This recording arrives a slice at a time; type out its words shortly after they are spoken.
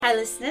Hi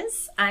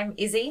listeners, I'm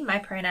Izzy, my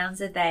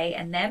pronouns are they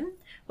and them.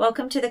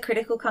 Welcome to the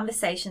Critical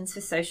Conversations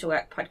for Social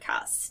Work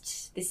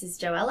podcast. This is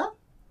Joella.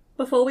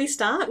 Before we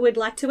start, we'd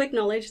like to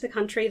acknowledge the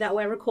country that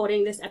we're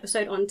recording this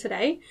episode on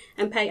today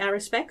and pay our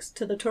respects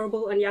to the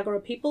Turrbal and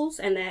Yagara peoples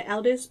and their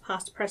elders,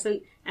 past,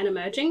 present and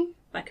emerging,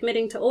 by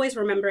committing to always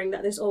remembering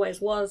that this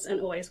always was and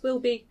always will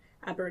be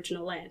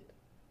Aboriginal land.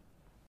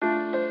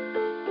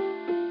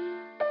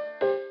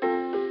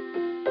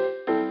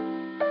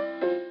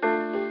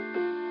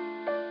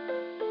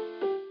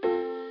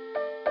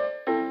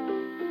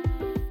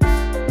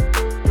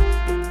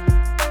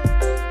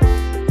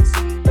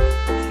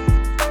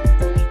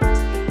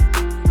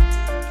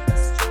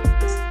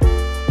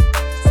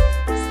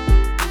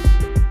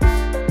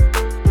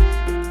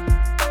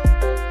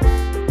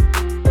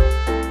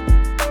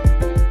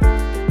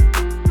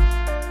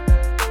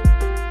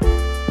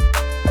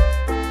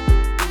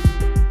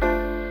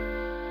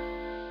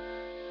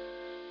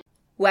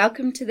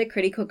 Welcome to the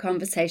Critical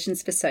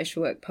Conversations for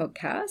Social Work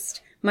podcast.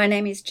 My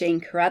name is Jean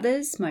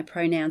Carruthers, my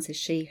pronouns are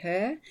she,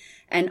 her,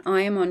 and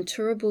I am on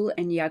Turrbal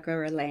and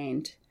Yagara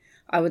land.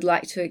 I would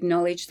like to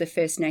acknowledge the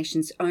First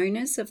Nations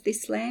owners of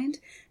this land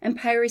and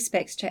pay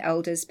respects to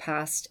elders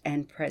past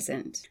and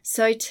present.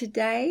 So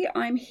today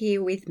I'm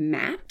here with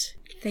Matt.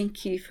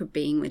 Thank you for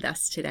being with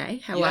us today.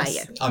 How are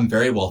you? I'm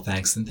very well,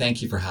 thanks. And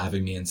thank you for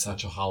having me in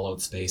such a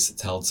hallowed space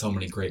that's held so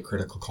many great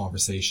critical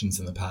conversations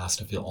in the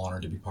past. I feel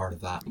honored to be part of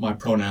that. My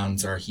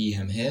pronouns are he,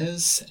 him,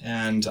 his.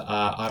 And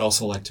I'd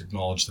also like to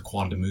acknowledge the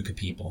Quandamooka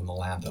people in the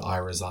land that I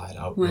reside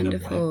out in.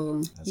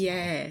 Wonderful.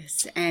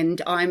 Yes. Well.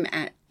 And I'm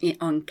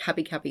on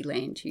Cubby Cubby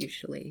land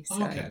usually.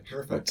 So okay,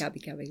 perfect. Cubby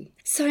Cubby.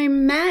 So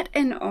Matt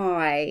and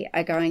I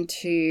are going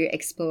to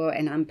explore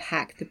and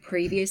unpack the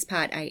previous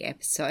Part A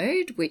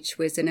episode, which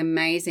was an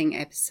amazing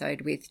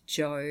episode with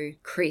Joe,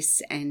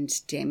 Chris and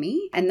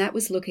Demi. And that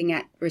was looking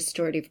at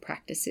restorative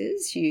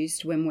practices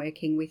used when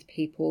working with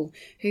people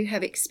who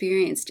have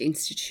experienced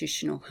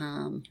institutional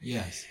harm.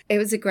 Yes. It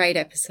was a great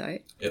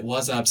episode. It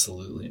was,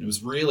 absolutely. And it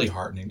was really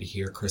heartening to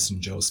hear Chris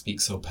and Joe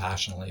speak so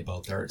passionately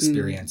about their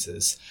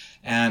experiences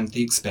and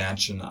the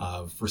expansion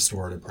of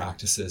restorative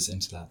practices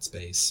into that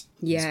space.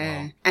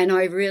 Yeah, well. And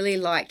I really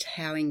liked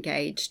how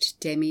engaged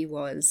Demi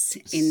was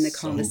in the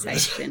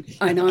conversation. Yeah.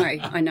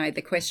 I know.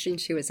 The question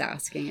she was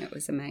asking, it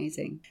was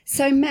amazing.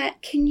 So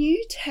Matt, can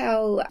you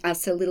tell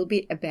us a little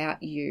bit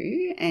about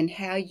you and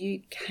how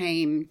you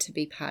came to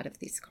be part of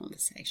this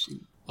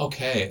conversation?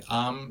 Okay,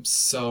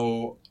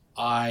 so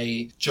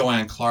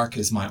Joanne Clark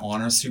is my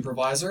honors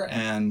supervisor,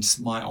 and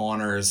my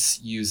honors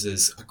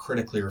uses a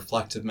critically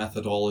reflective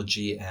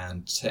methodology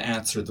and to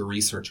answer the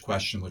research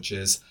question, which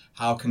is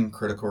how can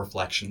critical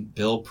reflection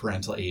build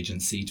parental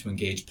agency to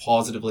engage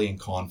positively in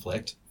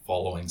conflict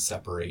following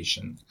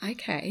separation?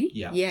 Okay.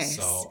 Yeah. Yes.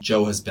 So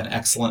Jo has been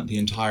excellent the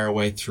entire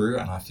way through,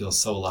 and I feel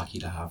so lucky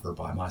to have her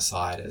by my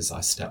side as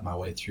I step my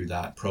way through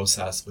that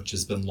process, which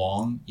has been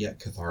long yet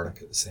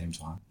cathartic at the same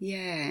time.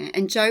 Yeah.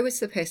 And Jo was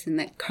the person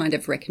that kind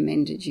of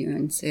recommended you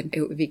and said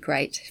it would be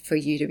great for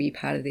you to be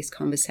part of this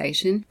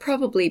conversation,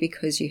 probably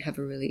because you have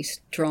a really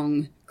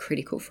strong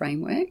critical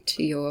framework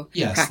to your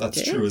practice.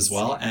 That's true as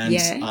well. And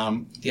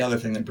the other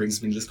thing that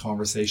brings me to this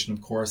conversation,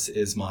 of course,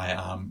 is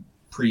my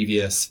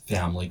previous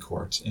family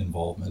court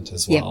involvement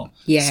as well.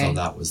 Yeah. So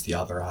that was the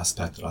other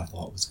aspect that I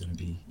thought was going to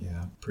be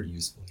pretty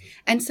useful.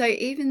 And so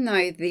even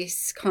though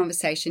this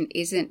conversation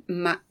isn't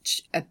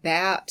much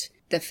about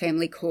the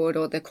family court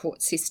or the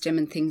court system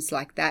and things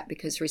like that,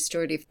 because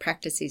restorative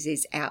practices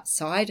is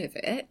outside of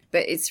it,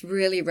 but it's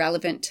really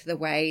relevant to the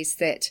ways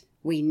that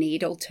we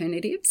need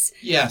alternatives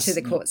to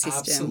the court system.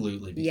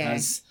 Absolutely,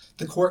 because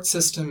the court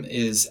system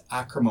is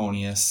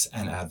acrimonious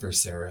and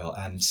adversarial,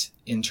 and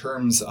in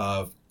terms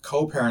of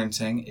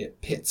co-parenting,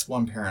 it pits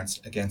one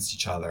parent against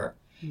each other,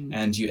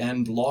 and you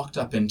end locked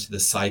up into the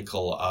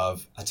cycle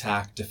of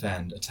attack,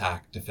 defend,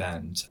 attack,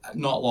 defend.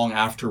 Not long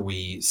after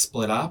we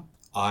split up,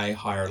 I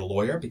hired a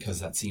lawyer because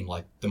that seemed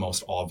like the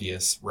most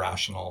obvious,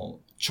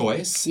 rational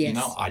choice. Yes. You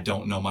know, I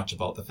don't know much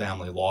about the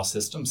family law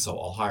system, so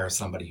I'll hire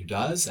somebody who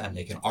does, and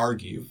they can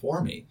argue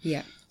for me.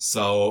 Yeah.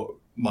 So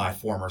my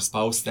former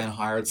spouse then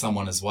hired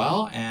someone as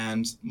well,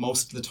 and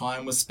most of the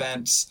time was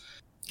spent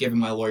giving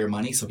my lawyer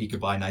money so he could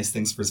buy nice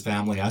things for his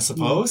family, I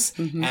suppose.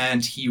 Mm-hmm.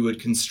 And he would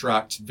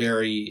construct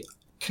very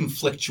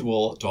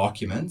conflictual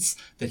documents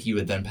that he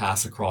would then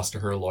pass across to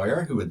her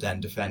lawyer, who would then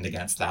defend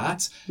against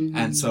that. Mm-hmm.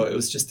 And so it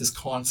was just this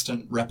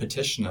constant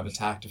repetition of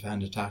attack,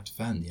 defend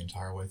the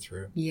entire way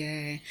through.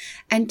 Yeah.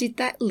 And did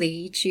that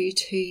lead you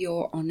to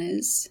your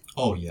honours?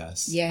 Oh,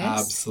 yes. Yes.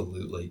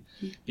 Absolutely.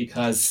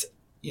 Because,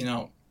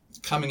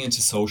 coming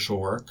into social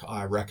work,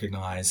 I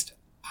recognized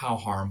how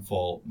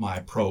harmful my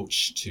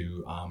approach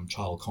to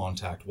child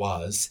contact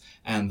was,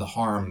 and the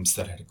harms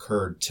that had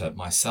occurred to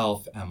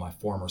myself and my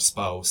former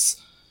spouse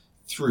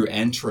through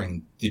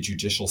entering the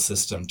judicial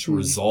system to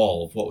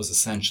resolve what was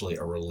essentially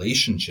a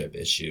relationship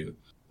issue.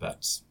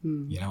 But,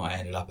 I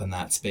ended up in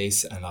that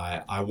space, and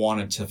I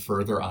wanted to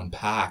further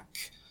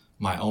unpack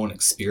my own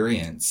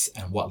experience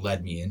and what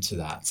led me into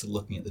that. So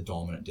looking at the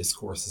dominant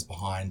discourses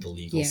behind the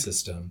legal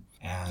system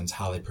and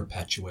how they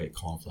perpetuate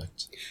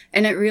conflict.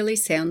 And it really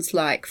sounds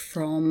like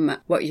from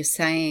what you're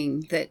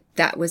saying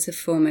that was a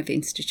form of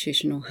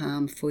institutional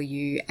harm for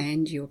you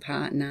and your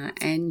partner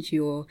and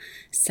your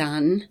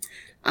son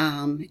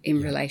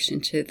in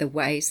relation to the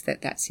ways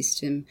that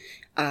system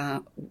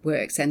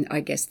works, and I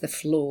guess the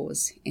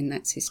flaws in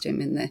that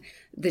system and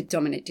the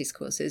dominant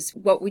discourses.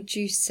 What would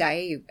you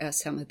say are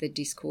some of the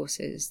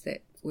discourses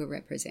that were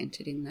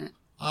represented in that?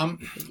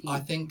 I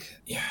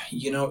think,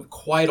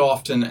 quite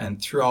often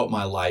and throughout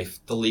my life,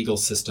 the legal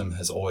system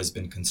has always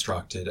been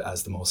constructed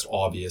as the most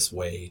obvious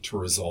way to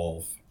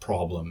resolve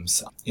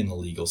problems in the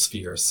legal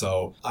sphere.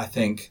 So I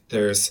think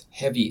there's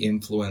heavy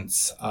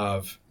influence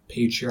of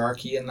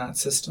patriarchy in that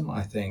system.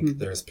 I think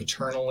there's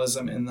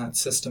paternalism in that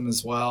system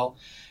as well.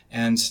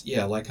 And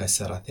yeah, like I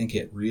said, I think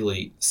it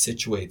really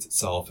situates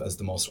itself as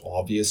the most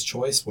obvious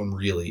choice when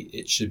really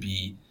it should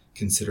be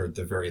considered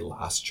the very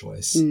last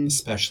choice,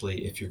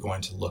 especially if you're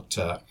going to look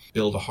to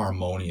build a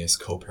harmonious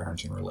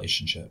co-parenting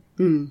relationship.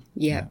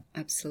 Yeah,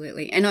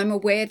 absolutely. And I'm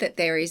aware that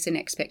there is an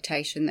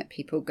expectation that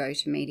people go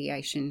to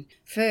mediation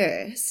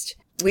first,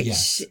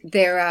 which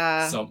there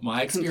are. So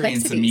my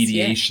experience in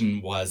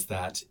mediation was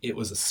that it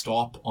was a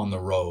stop on the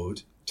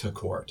road to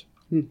court.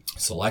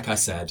 So like I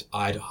said,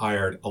 I'd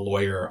hired a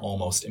lawyer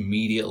almost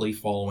immediately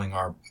following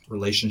our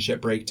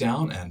relationship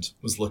breakdown and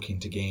was looking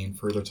to gain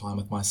further time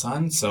with my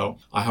son. So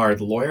I hired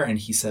the lawyer and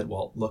he said,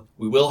 well, look,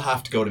 we will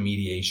have to go to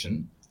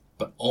mediation,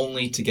 but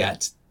only to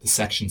get the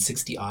Section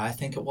 60I, I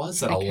think it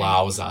was, that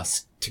allows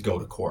us to go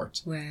to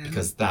court. Wow.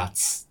 Because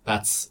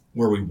that's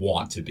where we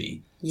want to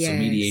be. Yes. So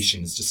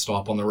mediation is just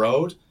stop on the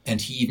road. And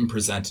he even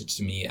presented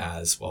to me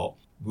as, well,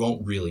 we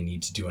won't really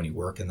need to do any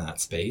work in that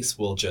space.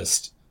 We'll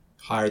just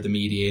hire the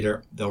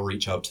mediator, they'll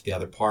reach out to the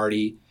other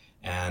party,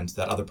 and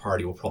that other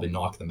party will probably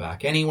knock them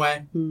back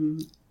anyway,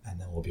 and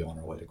then we'll be on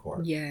our way to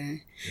court. Yeah.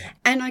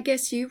 And I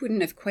guess you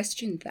wouldn't have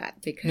questioned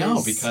that because...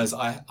 No, because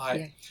I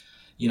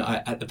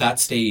at that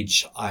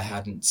stage, I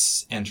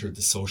hadn't entered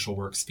the social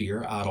work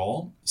sphere at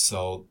all,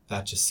 so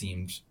that just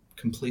seemed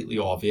completely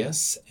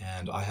obvious,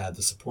 and I had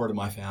the support of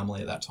my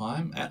family at that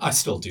time, and I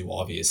still do,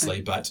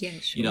 obviously, but,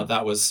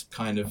 that was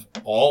kind of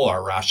all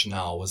our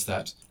rationale was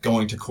that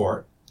going to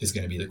court is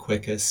going to be the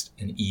quickest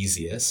and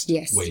easiest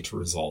way to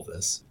resolve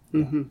this.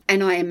 Mm-hmm.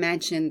 And I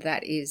imagine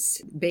that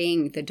is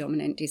being the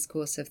dominant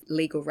discourse of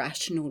legal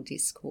rational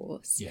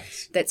discourse.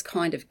 Yes. That's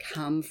kind of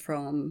come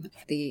from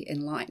the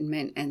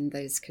Enlightenment and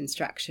those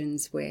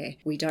constructions where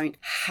we don't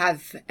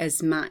have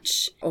as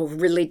much, or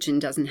religion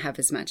doesn't have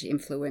as much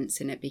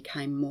influence, and it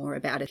became more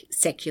about a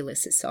secular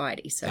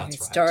society. So that's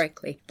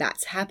historically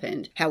that's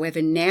happened.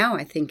 However, now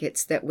I think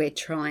it's that we're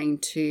trying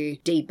to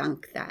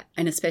debunk that,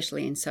 and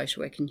especially in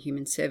social work and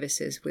human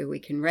services where we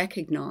can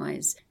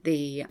recognise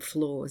the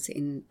flaws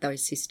in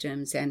those systems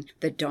and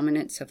the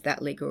dominance of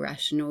that legal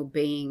rational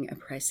being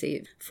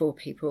oppressive for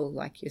people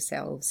like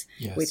yourselves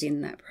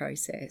within that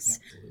process.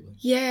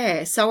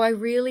 Yeah, so I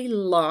really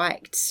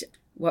liked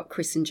what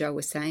Chris and Joe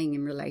were saying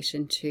in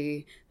relation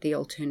to the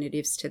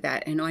alternatives to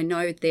that. And I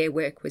know their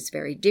work was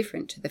very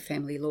different to the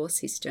family law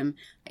system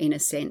in a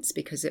sense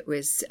because it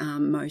was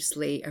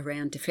mostly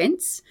around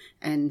defence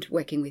and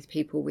working with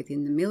people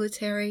within the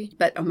military.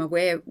 But I'm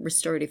aware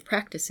restorative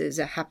practices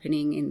are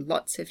happening in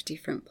lots of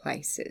different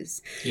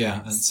places. Yeah,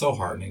 and it's so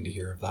heartening to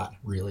hear of that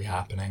really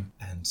happening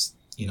and,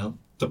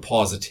 the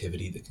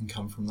positivity that can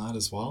come from that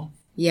as well.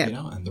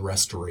 Yeah. And the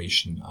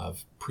restoration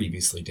of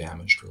previously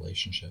damaged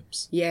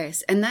relationships.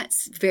 Yes, and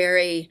that's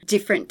very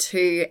different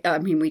to,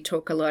 we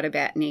talk a lot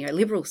about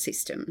neoliberal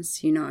systems,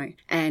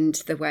 and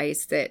the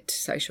ways that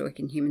social work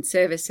and human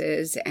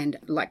services and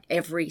like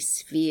every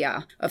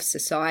sphere of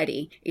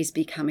society is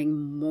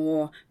becoming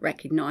more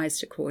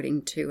recognised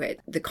according to it,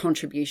 the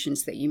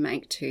contributions that you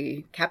make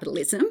to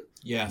capitalism.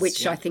 Yes,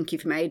 which I think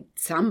you've made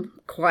some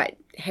quite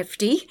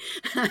hefty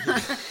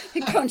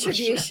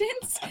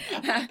contributions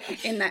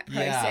in that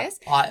process.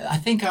 Yeah. I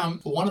think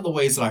one of the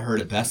ways that I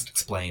heard it best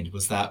explained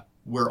was that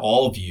we're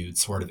all viewed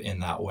sort of in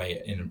that way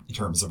in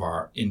terms of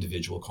our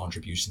individual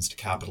contributions to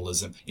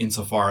capitalism,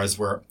 insofar as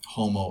we're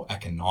homo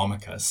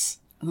economicus.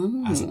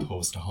 As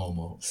opposed to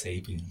Homo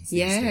sapiens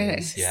these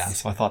days. Yeah,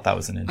 so I thought that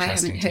was an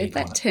interesting take on it. I haven't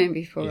heard that term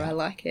before. Yeah. I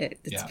like it.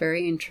 It's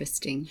very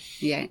interesting.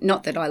 Yeah,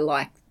 not that I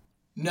like.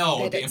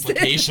 No, the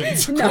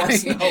implications, of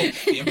course, no.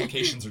 The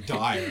implications are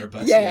dire,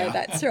 but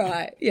that's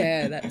right.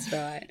 Yeah, that's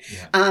right.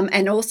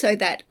 And also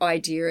that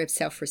idea of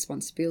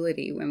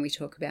self-responsibility when we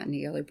talk about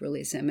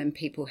neoliberalism and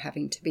people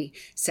having to be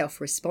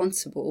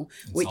self-responsible.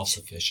 And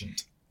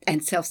self-sufficient.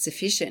 And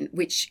self-sufficient,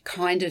 which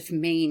kind of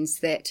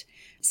means that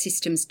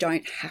systems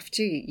don't have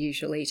to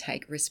usually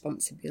take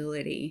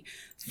responsibility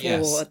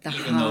for the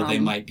harm. Even though they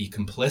might be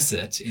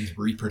complicit in the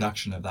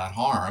reproduction of that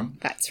harm,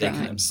 they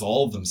can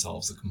absolve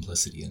themselves of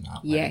complicity in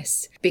that way.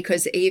 Yes,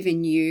 because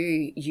even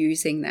you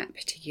using that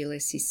particular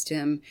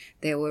system,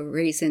 there were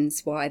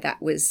reasons why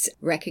that was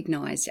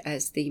recognised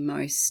as the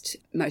most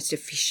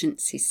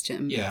efficient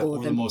system. Yeah,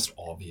 or the most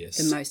obvious.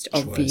 The most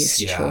obvious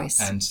choice.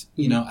 And,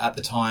 at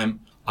the time,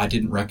 I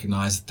didn't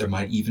recognize that there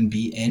might even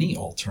be any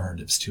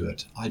alternatives to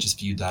it. I just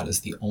viewed that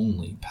as the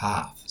only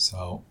path.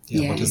 So,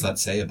 what does that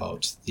say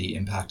about the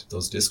impact of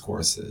those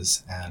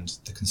discourses and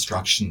the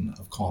construction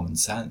of common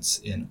sense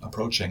in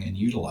approaching and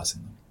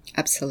utilizing them?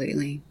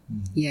 Absolutely.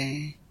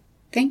 Yeah.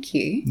 Thank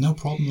you. No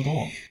problem at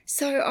all.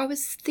 So I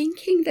was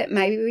thinking that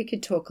maybe we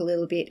could talk a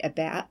little bit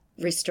about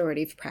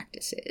restorative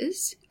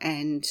practices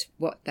and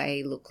what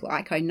they look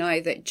like. I know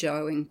that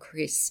Joe and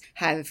Chris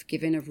have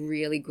given a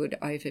really good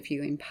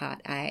overview in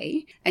part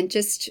A, and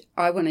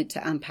I wanted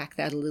to unpack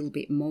that a little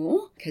bit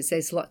more because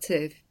there's lots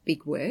of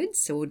big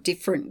words or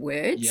different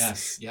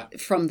words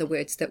from the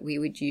words that we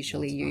would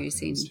usually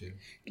use in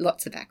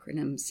lots of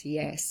acronyms,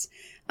 yes.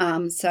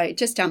 So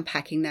just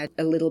unpacking that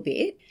a little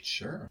bit.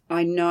 Sure.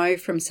 I know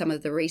from some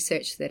of the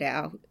research that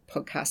our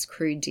podcast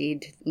crew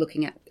did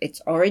looking at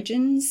its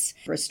origins,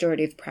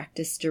 restorative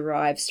practice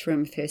derives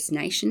from First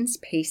Nations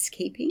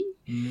peacekeeping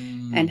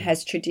and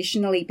has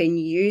traditionally been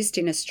used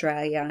in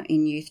Australia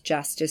in youth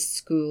justice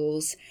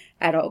schools,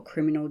 adult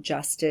criminal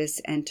justice,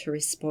 and to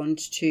respond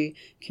to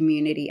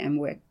community and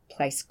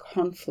workplace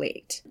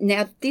conflict.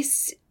 Now,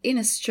 this in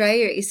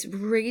Australia is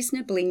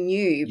reasonably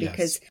new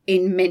because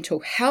in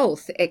mental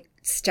health, it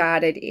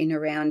started in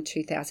around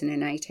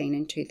 2018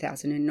 and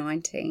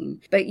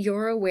 2019. But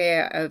you're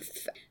aware of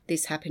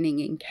this happening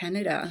in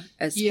Canada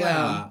as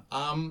well.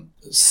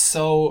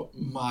 So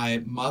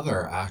my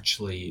mother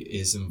actually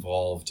is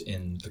involved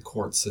in the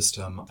court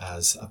system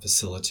as a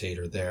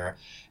facilitator there.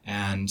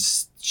 And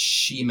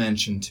she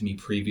mentioned to me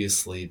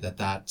previously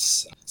that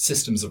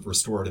systems of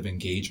restorative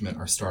engagement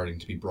are starting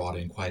to be brought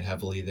in quite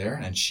heavily there.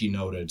 And she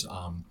noted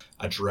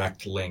a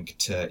direct link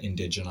to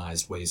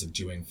indigenized ways of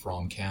doing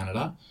from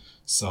Canada.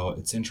 So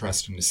it's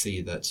interesting to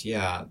see that,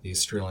 the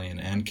Australian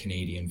and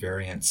Canadian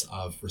variants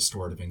of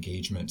restorative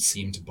engagement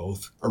seem to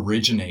both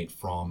originate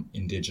from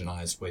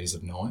indigenized ways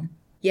of knowing.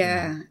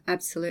 Yeah,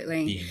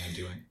 absolutely. Being and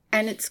doing.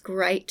 And it's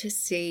great to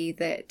see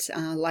that,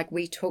 like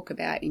we talk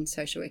about in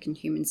social work and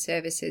human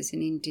services,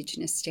 an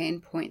Indigenous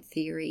standpoint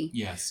theory.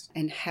 Yes.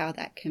 And how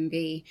that can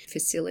be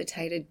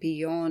facilitated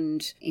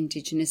beyond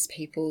Indigenous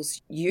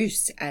people's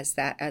use as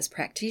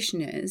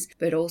practitioners.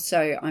 But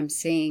also I'm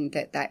seeing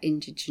that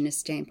Indigenous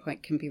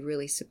standpoint can be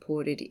really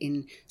supported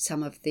in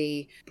some of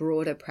the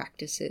broader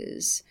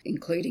practices,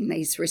 including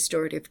these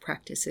restorative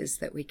practices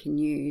that we can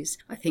use.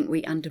 I think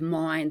we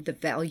undermine the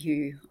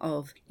value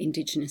of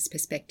Indigenous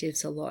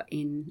perspectives a lot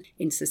in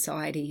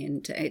society,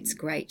 and it's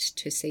great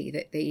to see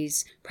that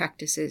these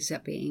practices are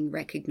being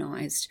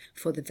recognised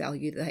for the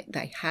value that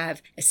they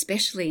have,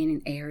 especially in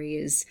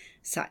areas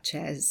such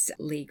as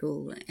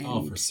legal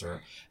and for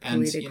sure.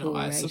 And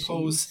I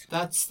suppose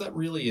that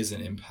really is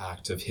an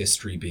impact of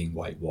history being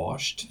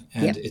whitewashed,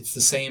 and it's the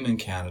same in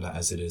Canada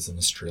as it is in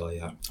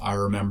Australia. I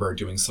remember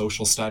doing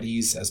social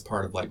studies as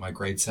part of my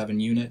grade 7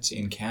 unit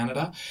in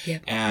Canada,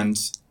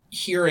 and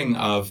hearing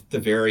of the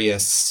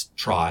various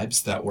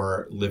tribes that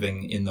were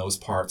living in those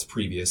parts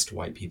previous to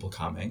white people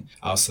coming.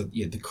 So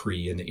you had the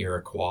Cree and the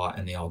Iroquois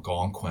and the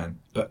Algonquin.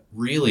 But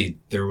really,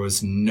 there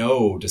was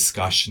no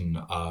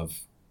discussion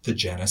of the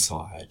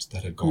genocide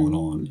that had gone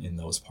on in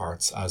those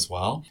parts as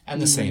well. And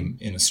the same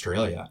in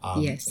Australia.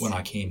 When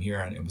I came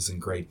here, and it was in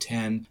grade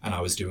 10, and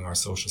I was doing our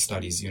social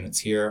studies units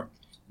here,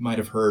 might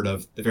have heard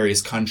of the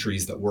various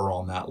countries that were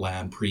on that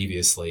land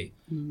previously,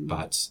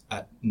 but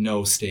at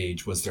no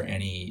stage was there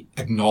any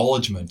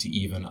acknowledgement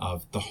even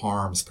of the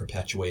harms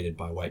perpetuated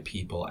by white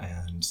people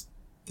and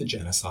the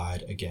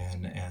genocide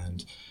again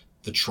and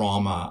the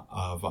trauma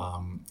of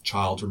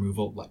child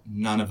removal.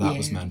 None of that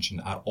was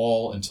mentioned at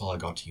all until I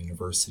got to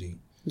university.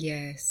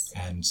 Yes.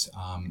 And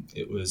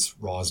it was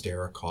Roz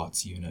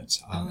Derricott's unit,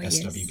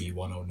 SWB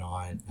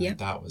 109. And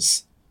that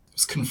was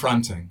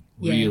confronting,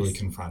 really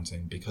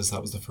confronting, because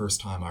that was the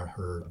first time I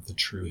heard of the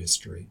true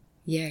history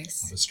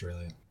of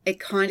Australia. It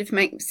kind of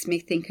makes me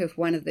think of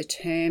one of the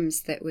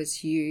terms that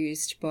was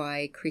used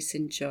by Chris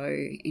and Joe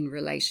in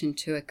relation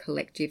to a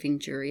collective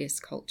injurious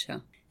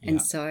culture. And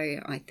so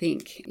I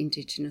think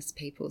Indigenous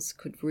peoples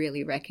could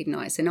really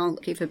recognise, and I'll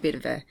give a bit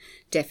of a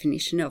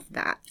definition of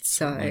that.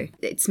 So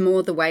it's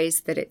more the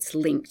ways that it's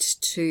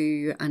linked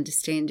to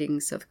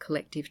understandings of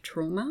collective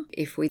trauma.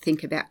 If we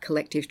think about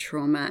collective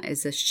trauma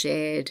as a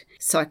shared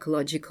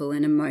psychological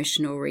and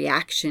emotional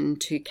reaction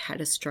to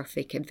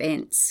catastrophic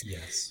events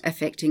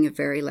affecting a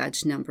very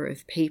large number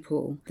of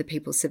people, the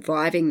people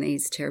surviving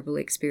these terrible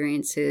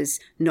experiences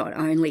not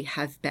only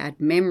have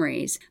bad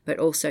memories, but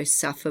also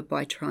suffer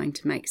by trying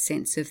to make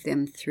sense of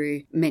them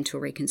through mental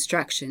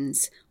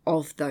reconstructions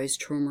of those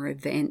trauma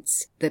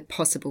events. The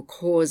possible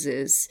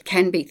causes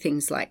can be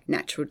things like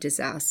natural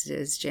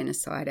disasters,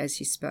 genocide, as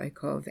you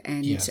spoke of,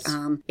 and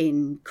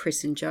in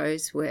Chris and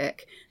Joe's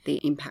work, the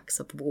impacts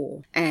of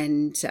war.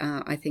 And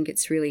I think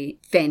it's really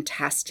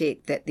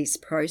fantastic that this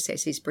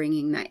process is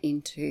bringing that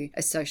into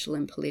a social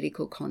and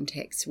political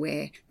context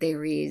where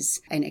there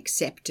is an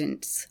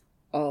acceptance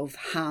of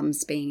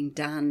harms being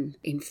done,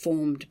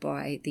 informed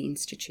by the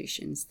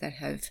institutions that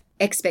have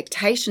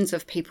expectations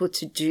of people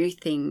to do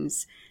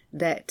things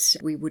that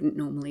we wouldn't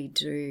normally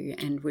do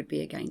and would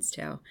be against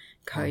our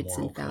codes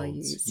and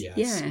values.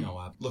 Yes.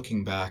 Yeah.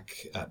 Looking back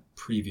at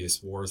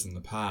previous wars in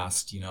the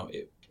past,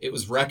 it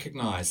was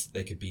recognized that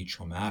they could be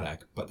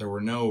traumatic, but there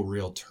were no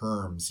real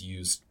terms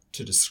used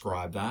to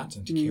describe that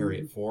and to carry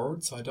it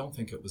forward. So I don't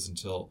think it was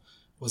until,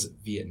 was it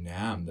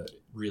Vietnam, that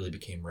it really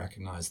became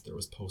recognized that there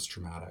was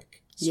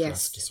post-traumatic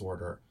stress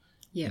disorder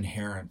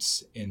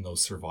inherent in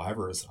those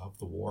survivors of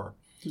the war.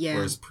 Yeah.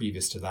 Whereas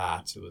previous to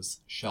that, it was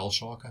shell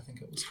shock, I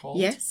think it was called.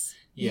 Yes.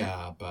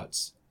 Yeah,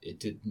 but it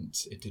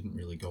didn't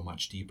really go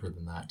much deeper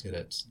than that, did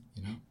it?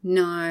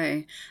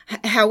 No.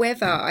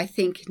 However, I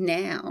think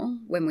now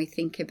when we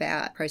think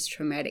about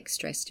post-traumatic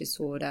stress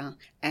disorder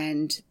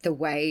and the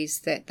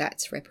ways that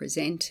that's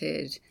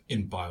represented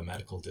in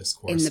biomedical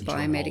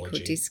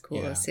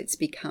discourse, it's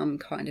become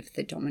kind of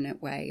the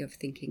dominant way of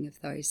thinking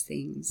of those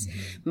things.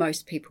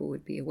 Most people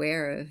would be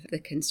aware of the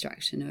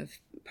construction of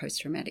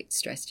post-traumatic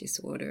stress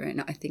disorder,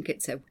 and I think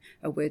it's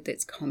a word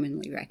that's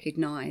commonly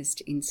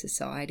recognised in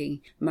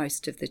society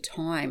most of the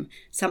time.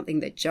 Something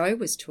that Joe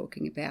was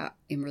talking about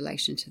in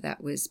relation to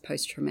that was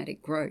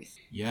post-traumatic growth.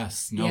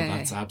 Yes,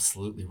 that's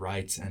absolutely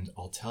right. And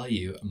I'll tell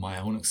you, my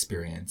own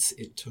experience,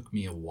 it took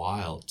me a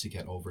while to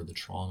get over the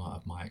trauma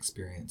of my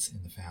experience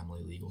in the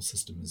family legal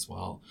system as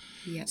well.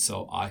 Yep.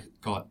 So I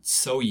got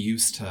so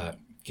used to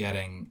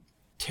getting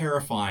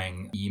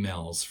terrifying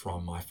emails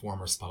from my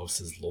former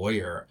spouse's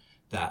lawyer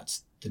that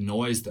the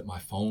noise that my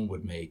phone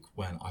would make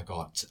when I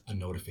got a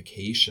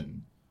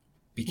notification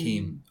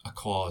became a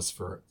cause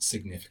for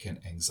significant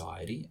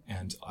anxiety.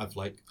 And I've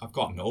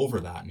gotten over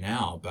that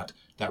now, but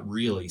that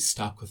really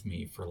stuck with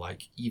me for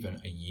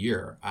even a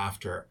year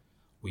after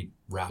we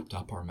wrapped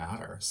up our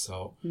matter.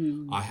 So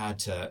I had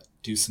to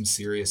do some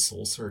serious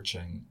soul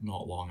searching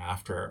not long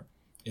after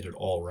it had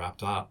all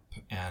wrapped up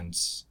and,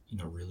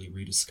 really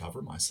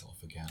rediscover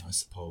myself again, I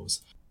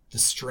suppose. The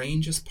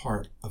strangest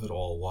part of it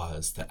all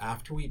was that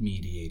after we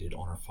mediated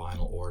on our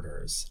final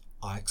orders,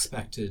 I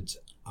expected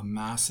a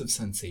massive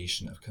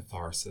sensation of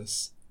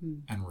catharsis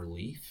and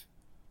relief,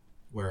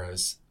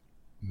 whereas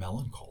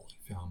melancholy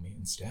found me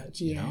instead,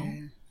 you know?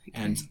 Okay.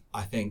 And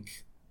I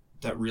think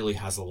that really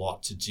has a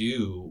lot to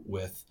do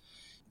with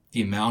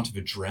the amount of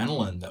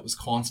adrenaline that was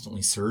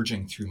constantly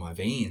surging through my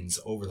veins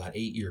over that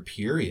 8-year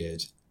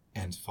period.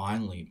 And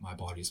finally, my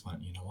body's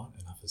went, you know what,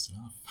 enough is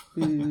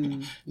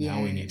enough.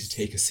 Now we need to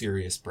take a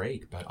serious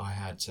break. But I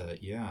had to,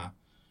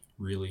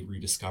 really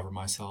rediscover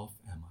myself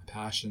and my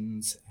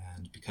passions.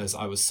 And because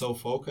I was so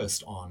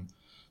focused on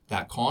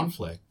that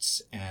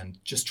conflict and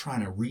just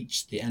trying to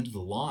reach the end of the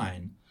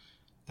line,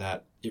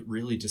 that it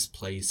really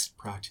displaced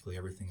practically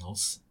everything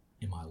else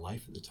in my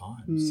life at the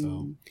time.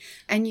 So,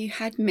 and you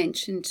had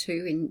mentioned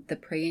too in the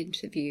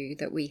pre-interview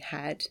that we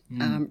had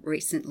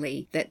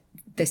recently that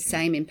the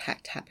same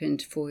impact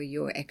happened for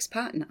your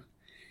ex-partner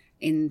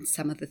in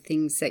some of the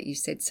things that you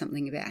said,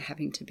 something about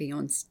having to be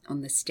on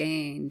the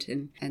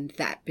stand and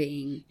that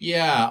being...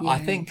 I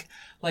think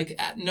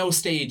at no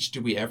stage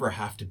do we ever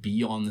have to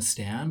be on the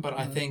stand, but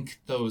I think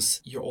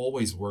you're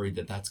always worried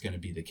that that's going to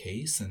be the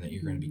case and that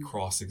you're going to be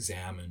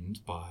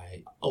cross-examined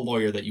by a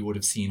lawyer that you would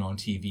have seen on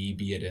TV,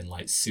 be it in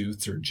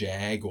Suits or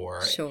JAG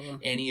or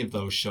any of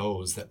those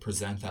shows that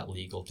present that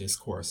legal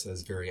discourse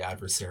as very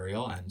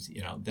adversarial and,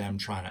 them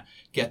trying to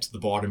get to the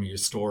bottom of your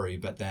story,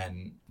 but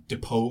then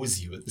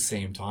depose you at the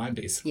same time,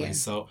 basically. Yeah.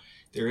 So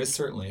there is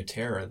certainly a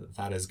terror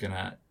that is going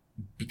to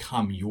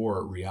become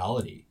your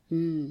reality.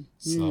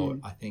 So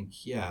I think,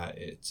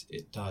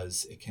 it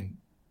does. It can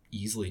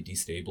easily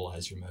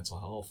destabilize your mental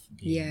health,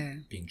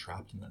 being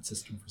trapped in that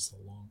system for so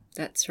long.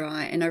 That's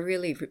right. And I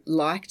really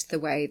liked the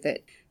way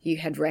that you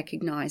had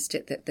recognised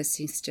it, that the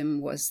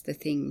system was the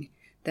thing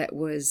that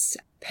was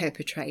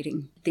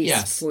perpetrating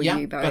this for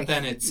you both. But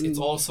then it's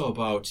also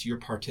about your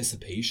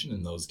participation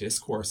in those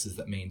discourses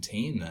that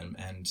maintain them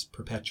and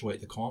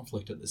perpetuate the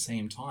conflict at the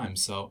same time.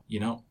 So,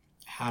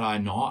 had I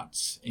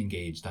not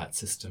engaged that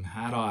system,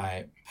 had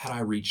I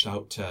reached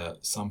out to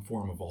some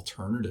form of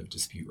alternative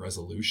dispute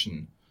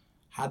resolution,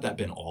 had that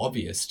been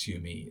obvious to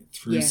me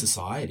through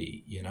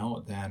society,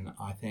 then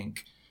I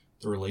think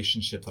the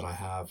relationship that I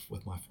have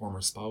with my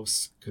former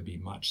spouse could be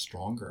much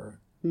stronger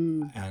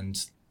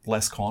and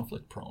less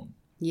conflict prone.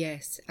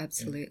 Yes,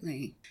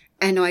 absolutely.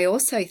 Yeah. And I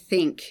also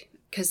think,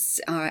 because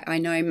I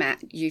know,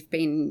 Matt, you've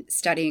been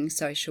studying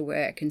social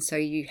work and so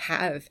you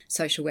have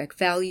social work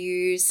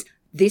values.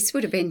 This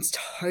would have been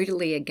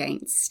totally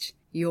against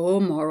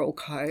your moral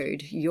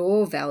code,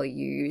 your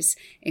values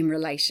in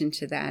relation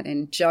to that.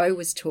 And Joe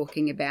was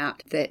talking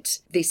about that,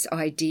 this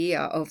idea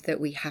of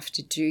that we have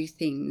to do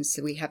things.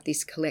 So we have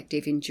this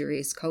collective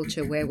injurious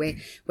culture where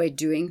we're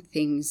doing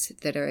things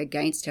that are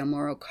against our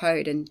moral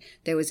code. And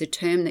there was a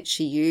term that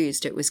she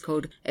used. It was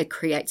called, it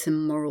creates a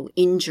moral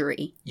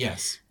injury.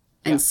 Yes.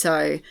 And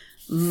so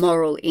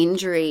moral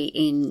injury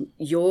in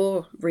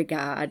your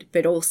regard,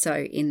 but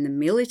also in the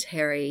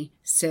military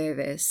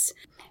service,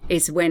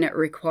 is when it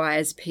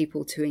requires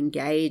people to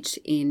engage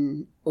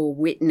in or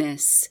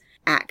witness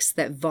acts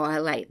that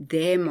violate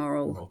their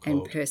moral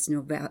and code.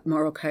 personal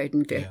moral code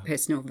and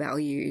personal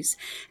values,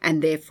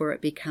 and therefore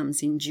it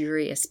becomes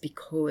injurious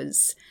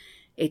because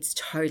it's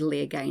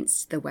totally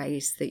against the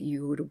ways that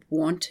you would have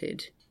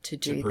wanted to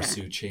do to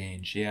pursue that.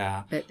 change.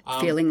 Yeah, but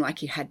feeling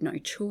like you had no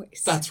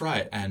choice. That's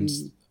right. And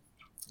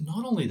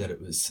not only that it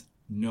was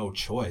no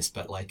choice,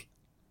 but like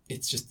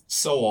it's just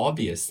so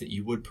obvious that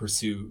you would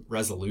pursue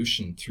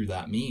resolution through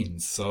that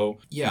means. So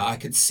yeah, I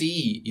could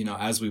see,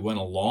 as we went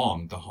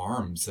along, the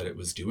harms that it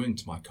was doing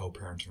to my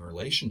co-parenting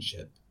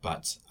relationship.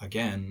 But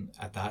again,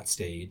 at that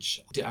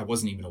stage, I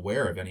wasn't even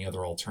aware of any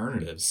other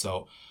alternatives.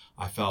 So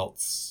I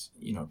felt,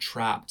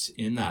 trapped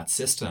in that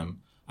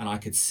system, and I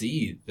could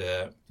see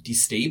the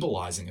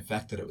destabilizing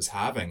effect that it was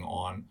having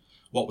on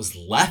what was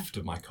left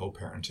of my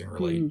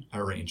co-parenting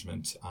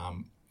arrangement.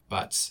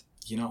 But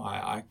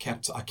I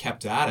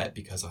kept at it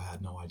because I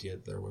had no idea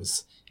that there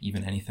was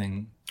even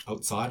anything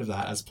outside of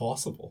that as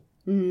possible.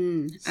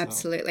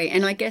 Absolutely.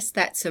 And I guess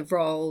that's a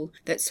role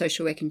that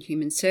social work and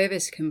human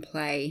service can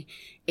play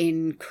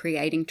in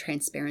creating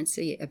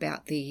transparency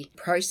about the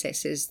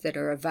processes that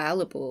are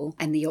available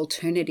and the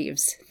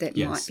alternatives that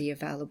might be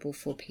available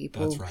for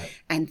people. That's right.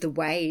 And the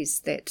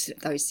ways that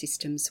those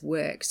systems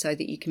work so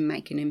that you can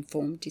make an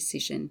informed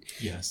decision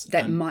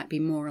that might be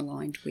more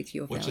aligned with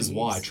your values. Which is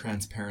why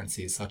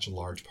transparency is such a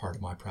large part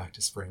of my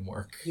practice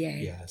framework. Yeah.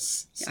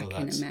 Yes. So I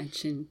can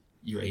imagine.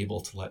 You're able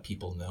to let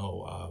people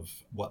know of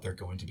what they're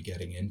going to be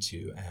getting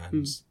into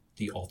and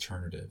the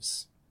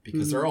alternatives.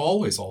 Because there are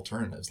always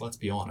alternatives. Let's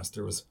be honest.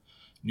 There was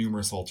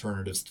numerous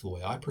alternatives to the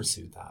way I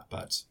pursued that.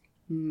 But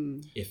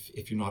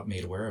if you're not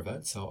made aware of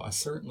it. So I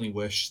certainly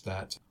wish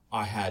that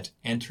I had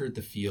entered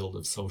the field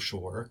of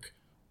social work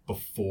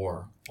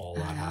before all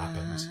that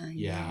happened.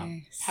 Yeah.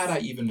 Yes. Had I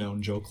even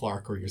known Joe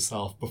Clark or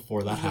yourself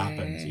before that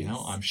happened,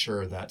 I'm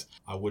sure that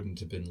I wouldn't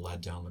have been led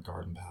down the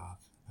garden path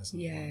as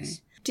it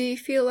was. Do you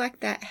feel like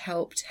that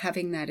helped,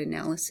 having that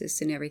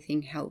analysis and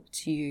everything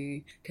helped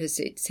you? Because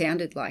it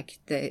sounded like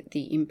the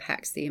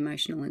impacts, the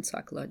emotional and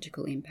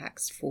psychological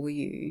impacts for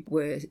you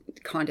were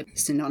kind of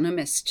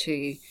synonymous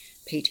to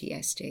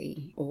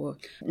PTSD, or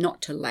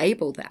not to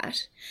label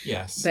that.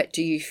 Yes. But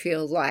do you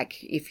feel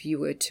like if you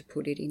were to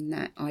put it in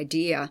that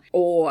idea,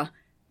 or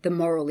the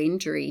moral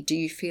injury, do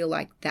you feel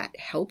like that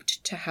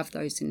helped to have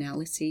those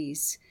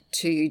analyses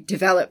to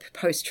develop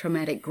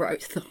post-traumatic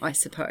growth, I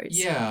suppose?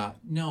 Yeah,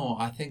 no,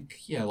 I think,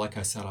 like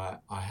I said,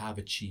 I have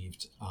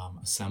achieved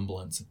a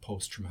semblance of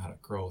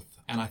post-traumatic growth.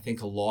 And I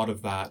think a lot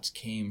of that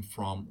came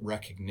from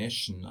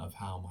recognition of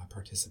how my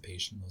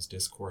participation in those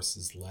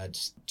discourses led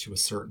to a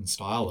certain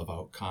style of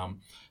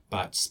outcome.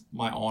 But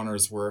my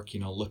honors work,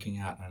 looking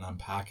at and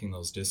unpacking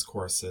those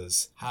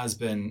discourses has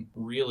been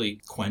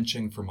really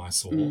quenching for my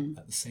soul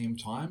at the same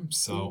time.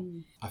 So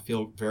I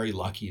feel very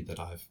lucky that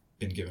I've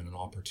been given an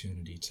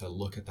opportunity to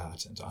look at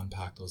that and to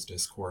unpack those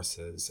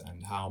discourses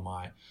and how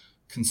my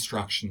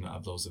construction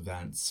of those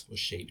events was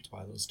shaped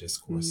by those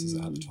discourses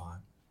at the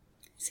time.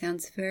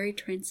 Sounds very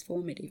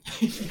transformative.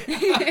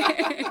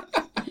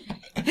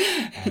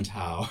 And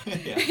how.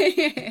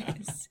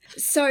 Yes.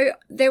 So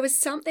there was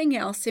something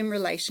else in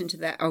relation to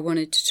that I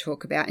wanted to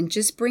talk about, and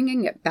just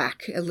bringing it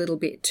back a little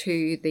bit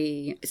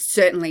to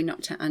certainly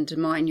not to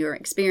undermine your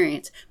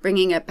experience,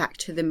 bringing it back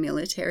to the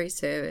military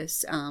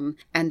service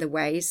and the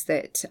ways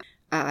that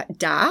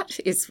DART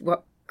is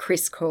what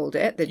Chris called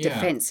it, the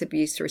Defence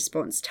Abuse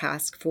Response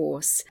Task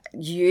Force,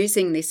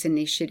 using this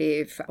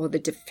initiative or the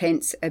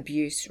Defence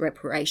Abuse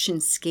Reparation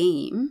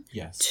Scheme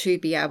to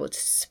be able to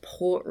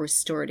support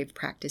restorative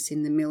practice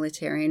in the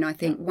military. And I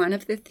think one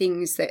of the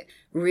things that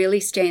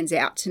really stands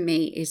out to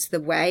me is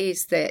the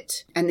ways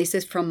that, and this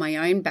is from my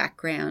own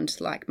background,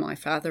 like my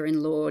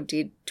father-in-law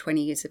did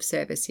 20 years of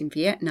service in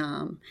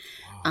Vietnam.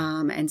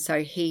 And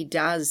so he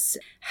does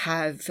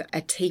have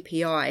a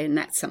TPI, and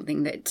that's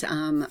something that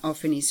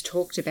often is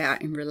talked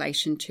about in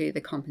relation to the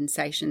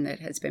compensation that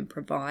has been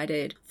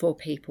provided for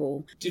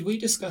people. Did we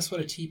discuss what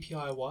a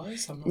TPI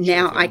was? I'm not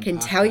now, sure I can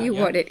tell you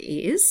what it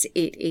is.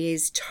 It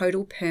is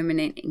Total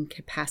Permanent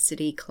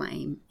Incapacity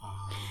Claim.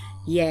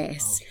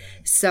 Yes. Okay.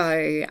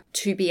 So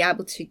to be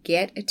able to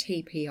get a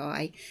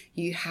TPI,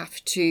 you have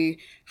to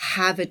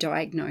have a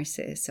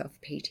diagnosis of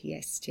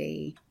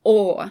PTSD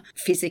or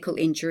physical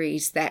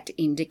injuries that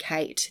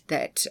indicate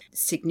that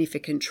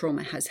significant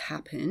trauma has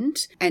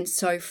happened. And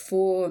so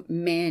for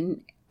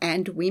men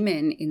and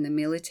women in the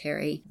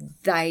military,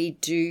 they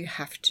do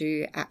have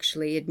to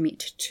actually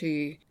admit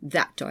to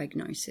that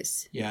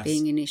diagnosis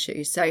being an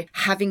issue. So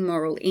having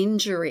moral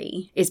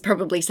injury is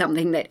probably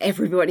something that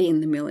everybody in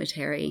the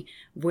military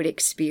would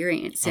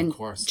experience. Of and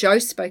course. Joe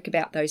spoke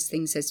about those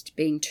things as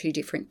being two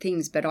different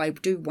things, but I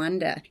do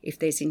wonder if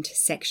there's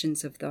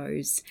intersections of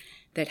those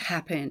that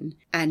happen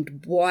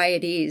and why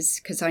it is,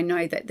 because I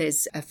know that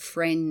there's a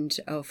friend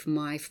of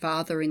my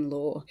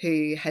father-in-law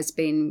who has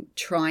been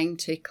trying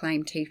to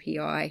claim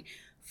TPI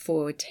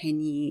for 10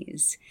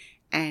 years,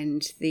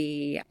 and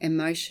the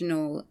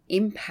emotional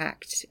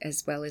impact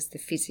as well as the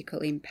physical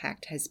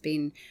impact has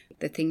been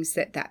the things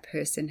that that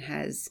person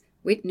has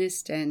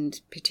witnessed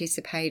and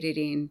participated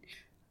in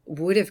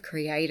would have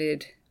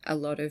created a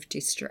lot of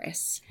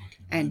distress I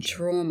can and imagine.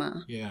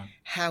 trauma. Yeah.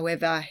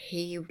 However,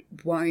 he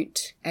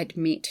won't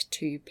admit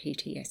to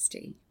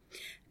PTSD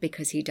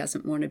because he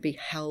doesn't want to be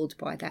held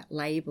by that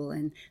label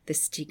and the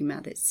stigma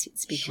that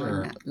sits behind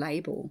Sure. that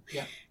label.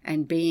 Yeah.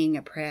 And being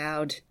a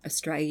proud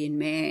Australian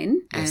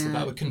man. Yes, so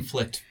that would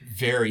conflict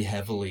very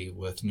heavily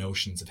with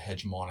notions of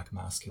hegemonic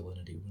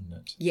masculinity, wouldn't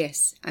it?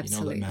 Yes,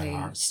 absolutely. You know that men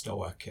are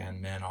stoic and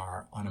men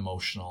are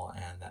unemotional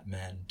and that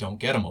men don't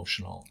get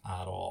emotional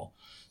at all.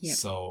 Yep.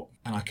 So,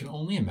 and I can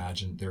only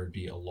imagine there would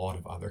be a lot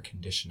of other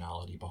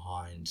conditionality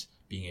behind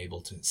being able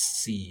to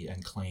see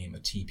and claim a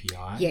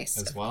TPI Yes,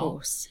 as of well.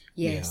 course.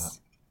 Yes.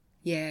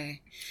 Yeah.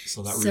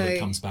 So that So- really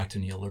comes back to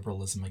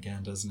neoliberalism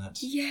again, doesn't it?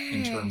 Yeah.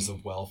 In terms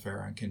of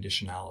welfare and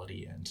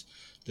conditionality and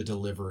the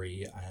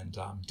delivery and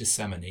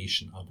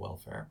dissemination of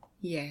welfare.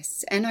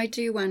 Yes. And I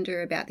do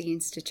wonder about the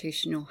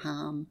institutional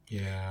harm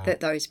Yeah. that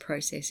those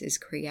processes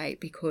create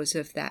because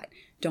of that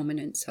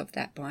dominance of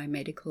that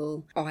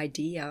biomedical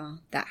idea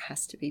that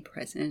has to be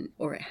present,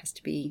 or it has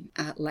to be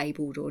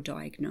labelled or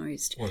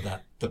diagnosed. Or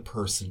that the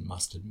person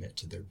must admit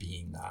to there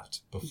being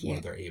that before Yeah.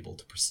 they're able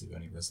to pursue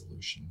any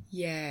resolution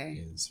Yeah.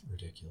 is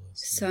ridiculous.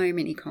 So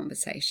many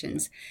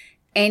conversations.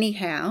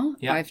 Anyhow,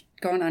 Yeah. I've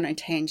gone on a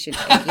tangent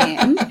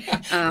again.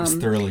 It's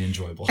thoroughly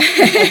enjoyable.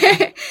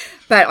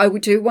 But I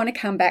do want to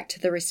come back to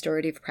the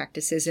restorative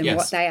practices and Yes.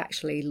 what they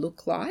actually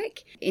look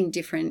like. In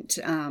different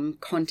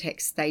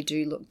contexts, they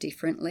do look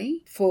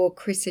differently. For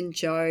Chris and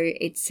Joe,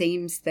 it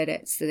seems that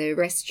it's the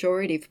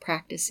restorative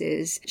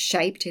practices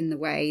shaped in the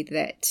way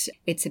that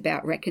it's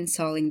about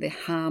reconciling the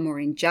harm or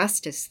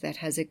injustice that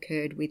has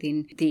occurred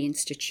within the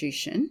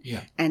institution.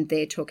 Yeah. And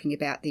they're talking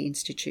about the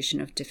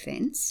institution of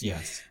defence.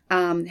 Yes.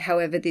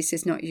 However, this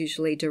is not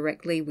usually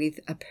directly with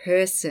a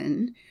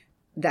person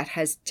that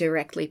has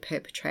directly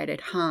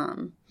perpetrated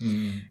harm.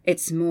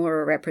 It's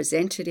more a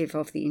representative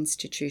of the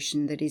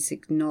institution that is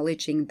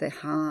acknowledging the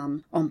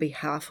harm on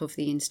behalf of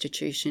the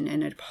institution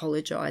and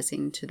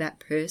apologising to that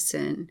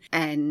person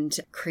and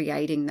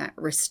creating that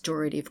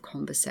restorative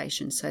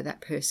conversation so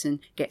that person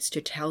gets to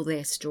tell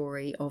their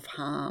story of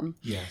harm.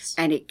 Yes.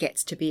 And it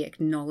gets to be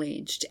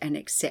acknowledged and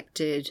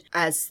accepted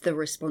as the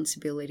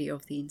responsibility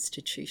of the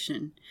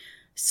institution.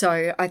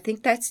 So I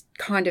think that's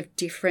kind of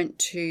different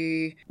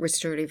to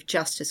restorative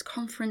justice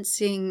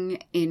conferencing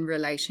in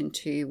relation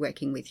to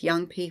working with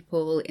young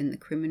people in the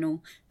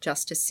criminal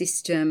justice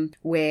system,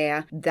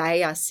 where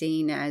they are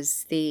seen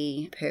as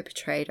the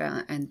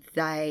perpetrator and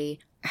they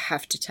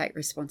have to take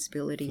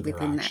responsibility For their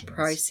within that actions.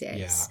 process.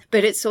 Yeah.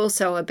 But it's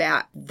also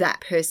about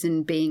that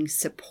person being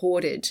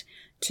supported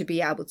to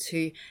be able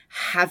to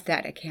have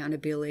that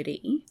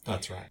accountability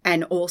That's right.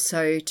 and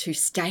also to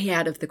stay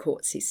out of the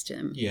court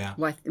system. Yeah.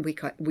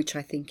 Which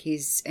I think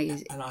is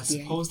And I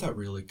suppose that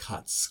really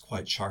cuts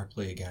quite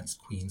sharply against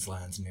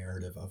Queensland's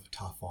narrative of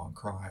tough on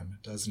crime,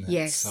 doesn't it?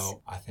 Yes.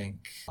 So I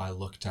think I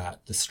looked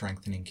at the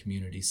Strengthening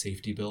Community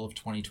Safety Bill of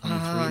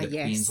 2023 that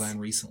yes.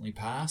 Queensland recently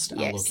passed,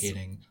 Yes.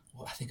 allocating,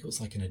 well, I think it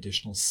was like an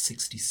additional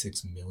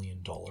 $66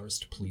 million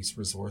to police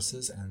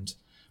resources and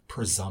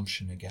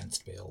presumption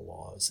against bail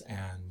laws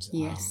and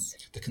Yes.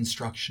 the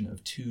construction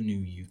of 2 new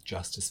youth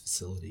justice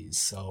facilities.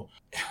 So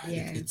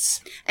Yeah.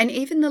 it's And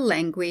even the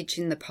language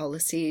in the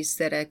policies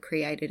that are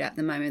created at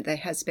the moment, there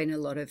has been a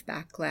lot of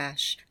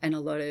backlash and a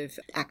lot of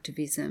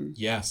activism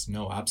yes,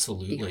 no,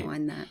 absolutely.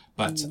 behind that.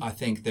 But I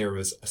think there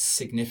was a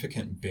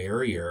significant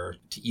barrier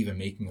to even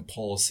making a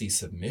policy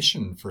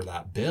submission for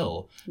that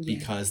bill Yeah.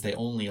 because they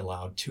only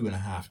allowed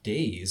 2.5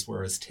 days,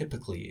 whereas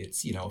typically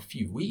it's, a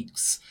few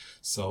weeks.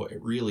 So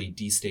it really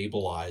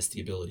destabilized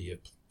the ability of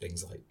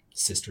things like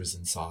Sisters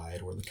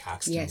Inside or the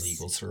Caxton Yes.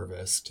 Legal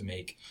Service to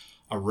make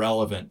a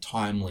relevant,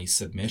 timely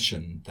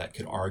submission that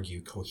could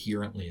argue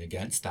coherently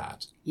against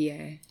that.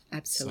 Yeah,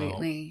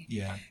 absolutely. So,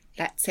 yeah.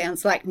 That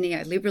sounds like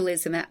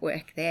neoliberalism at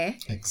work there.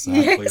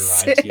 Exactly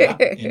Yes. right. Yeah.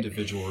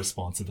 Individual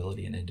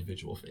responsibility and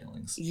individual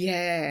failings.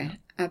 Yeah,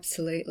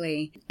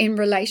 absolutely. In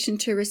relation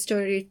to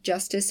restorative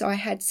justice, I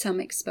had some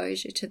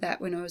exposure to that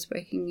when I was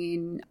working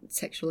in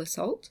sexual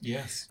assault.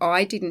 Yes.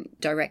 I didn't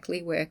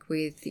directly work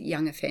with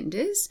young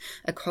offenders.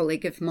 A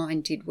colleague of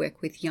mine did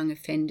work with young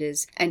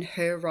offenders, and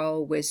her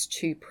role was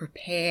to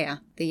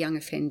prepare the young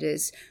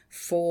offenders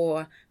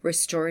for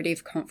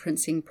restorative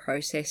conferencing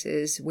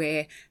processes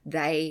where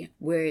they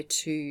were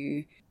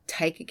to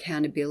take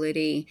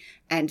accountability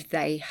and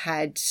they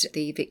had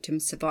the victim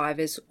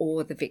survivors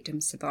or the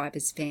victim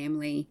survivors'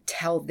 family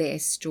tell their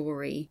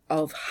story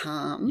of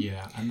harm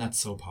Yeah, and that's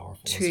so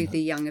powerful. to isn't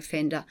the it? young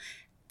offender.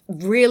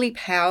 Really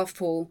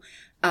powerful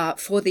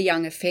for the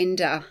young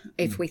offender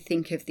if we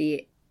think of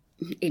the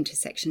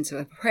intersections of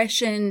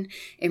oppression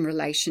in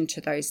relation to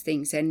those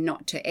things, and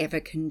not to ever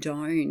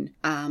condone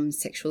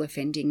sexual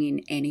offending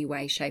in any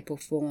way, shape or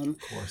form. Of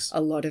course. A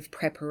lot of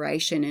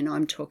preparation, and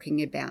I'm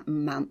talking about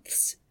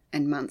months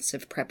and months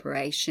of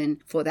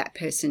preparation for that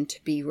person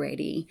to be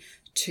ready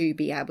to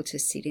be able to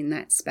sit in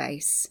that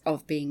space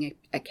of being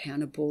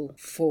accountable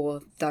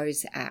for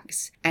those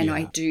acts. And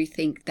I do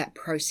think that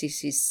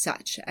process is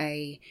such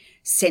a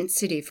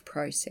sensitive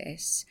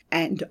process.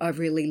 And I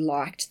really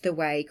liked the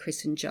way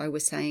Chris and Joe were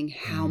saying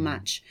how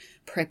much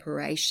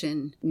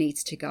preparation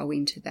needs to go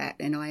into that.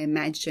 And I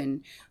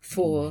imagine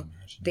for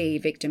the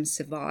victim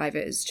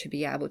survivors to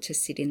be able to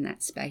sit in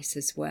that space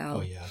as well.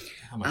 Oh, yeah.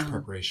 How much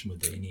preparation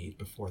would they need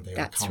before they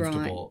were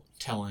comfortable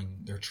telling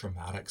their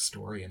traumatic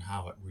story and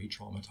how it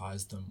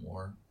re-traumatized them?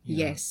 Or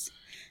Yes,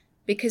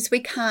 because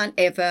we can't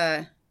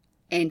ever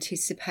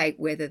anticipate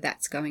whether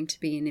that's going to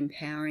be an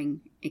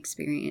empowering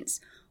experience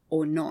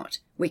or not.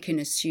 We can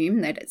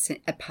assume that it's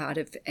a part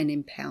of an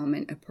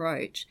empowerment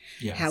approach.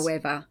 Yes.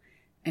 However,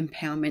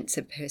 empowerment's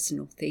a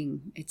personal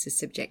thing. It's a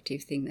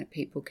subjective thing that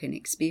people can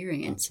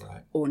experience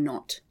or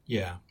not.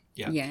 Yeah.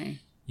 Yeah,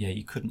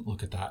 you couldn't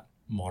look at that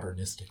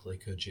modernistically,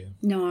 could you?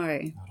 No.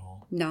 At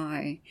all.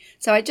 No.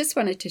 So I just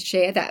wanted to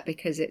share that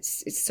because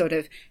it's sort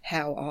of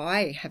how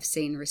I have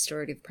seen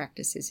restorative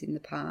practices in the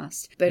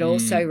past, but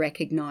also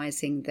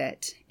recognising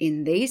that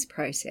in these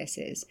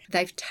processes,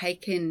 they've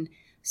taken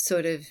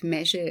sort of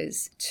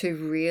measures to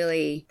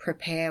really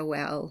prepare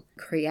well,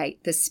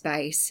 create the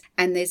space.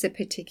 And there's a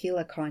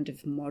particular kind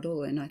of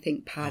model. And I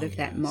think part of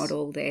that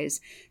model, there's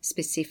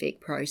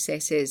specific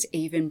processes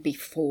even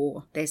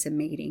before there's a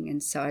meeting.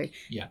 And so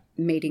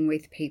meeting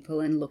with people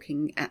and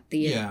looking at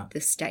the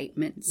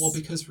statements. Well,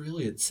 because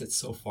really it sits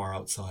so far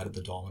outside of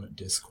the dominant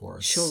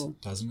discourse,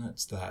 doesn't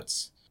it? That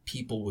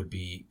people would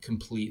be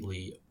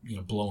completely,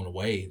 blown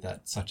away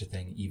that such a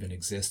thing even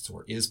exists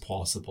or is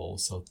possible.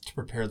 So to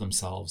prepare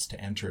themselves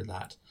to enter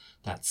that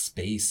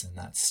space and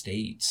that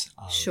state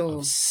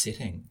of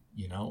sitting,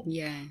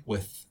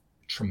 with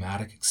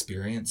traumatic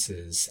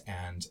experiences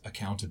and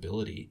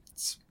accountability,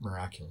 it's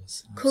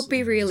miraculous. Could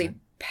be really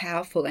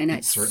powerful, and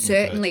it's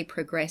certainly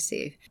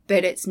progressive,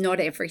 but it's not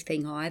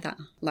everything either.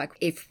 Like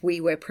if we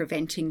were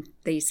preventing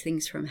these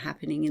things from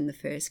happening in the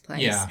first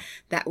place,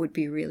 that would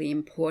be really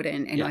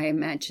important. And I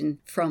imagine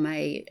from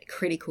a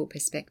critical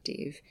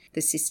perspective,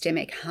 the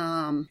systemic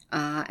harm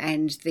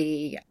and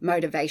the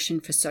motivation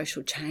for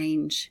social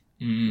change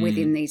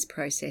within these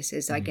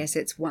processes, I guess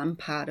it's one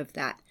part of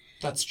that.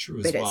 That's true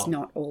as well. But it's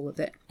not all of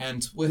it.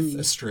 And with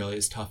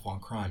Australia's tough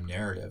on crime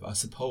narrative, I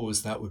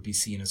suppose that would be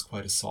seen as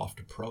quite a soft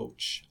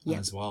approach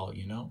as well,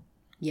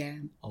 Yeah.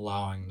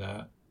 Allowing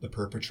the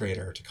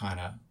perpetrator to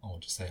kind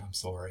of, just say, I'm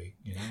sorry,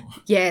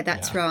 Yeah,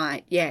 that's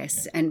right.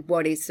 Yes. Yeah. And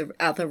what is the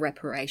other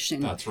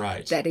reparation? That's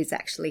right. That is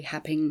actually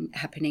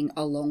happening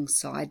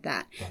alongside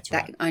that. That's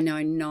right.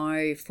 I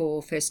know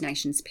for First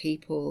Nations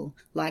people,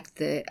 like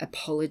the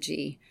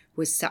apology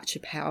was such a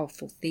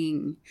powerful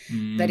thing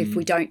that if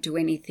we don't do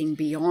anything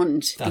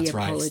beyond the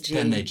apology,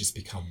 then they just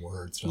become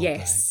words, don't they?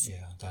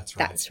 Yeah, that's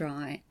right. That's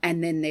right.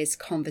 And then there's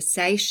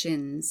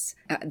conversations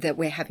that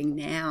we're having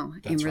now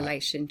in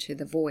relation to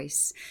the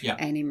voice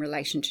and in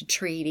relation to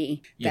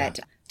treaty that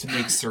to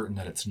make certain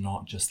that it's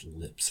not just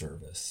lip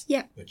service,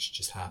 which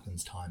just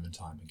happens time and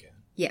time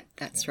again. Yeah,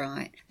 that's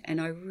right. And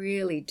I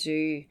really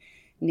do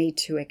need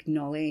to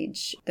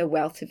acknowledge the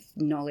wealth of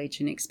knowledge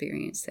and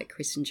experience that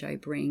Chris and Joe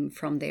bring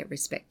from their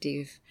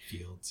respective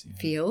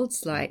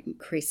fields, like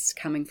Chris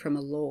coming from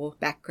a law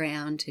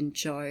background and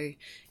Joe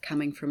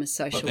coming from a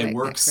social work background. But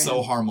they work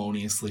so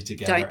harmoniously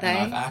together. Don't they?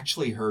 And I've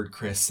actually heard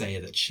Chris say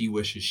that she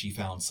wishes she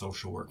found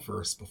social work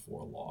first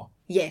before law.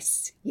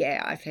 Yes.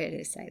 Yeah, I've heard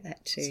her say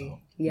that too. So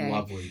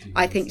lovely to hear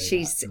I think her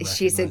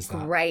she's a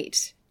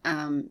great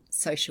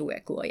social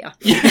work lawyer.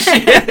 Yeah,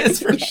 she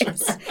is for sure.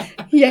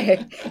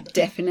 Yeah,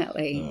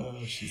 definitely.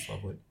 Oh, she's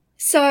lovely.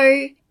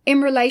 So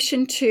in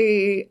relation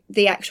to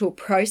the actual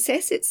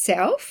process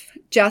itself,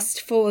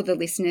 just for the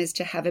listeners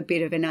to have a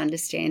bit of an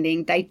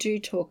understanding, they do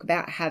talk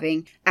about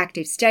having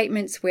active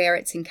statements where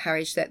it's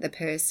encouraged that the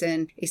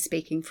person is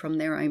speaking from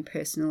their own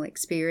personal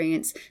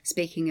experience,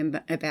 speaking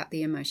about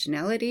the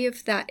emotionality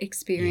of that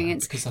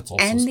experience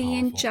and the powerful.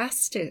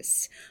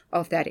 Injustice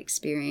of that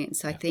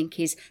experience, I think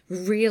is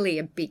really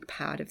a big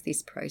part of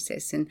this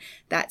process. And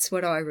that's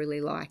what I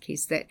really like,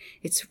 is that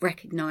it's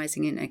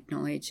recognising and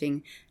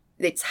acknowledging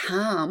it's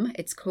harm,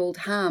 it's called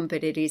harm,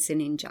 but it is an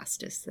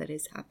injustice that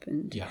has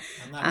happened. Yeah,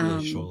 and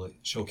that really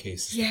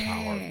showcases the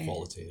power of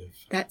qualitative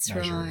That's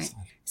measures. Right.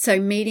 So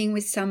meeting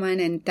with someone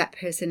and that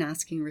person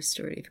asking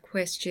restorative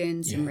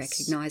questions and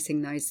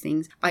recognising those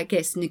things, I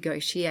guess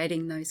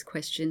negotiating those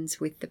questions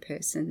with the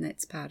person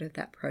that's part of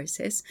that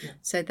process,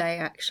 so they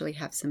actually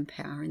have some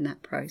power in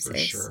that process. For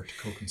sure, to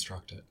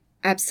co-construct it.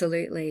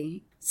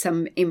 Absolutely.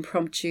 Some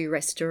impromptu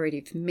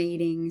restorative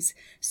meetings,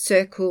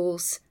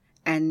 circles,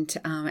 and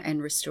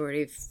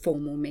restorative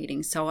formal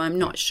meetings. So I'm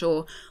not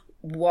sure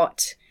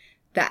what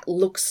that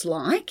looks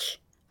like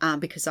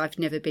because I've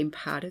never been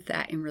part of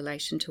that in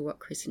relation to what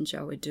Chris and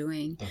Joe are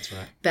doing. That's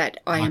right.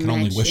 But I can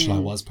only wish I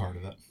was part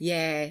of it.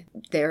 Yeah,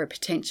 there are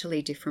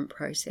potentially different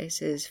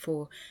processes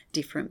for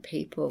different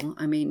people.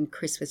 I mean,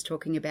 Chris was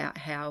talking about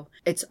how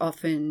it's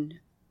often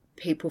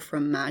people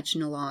from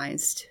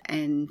marginalised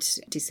and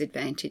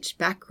disadvantaged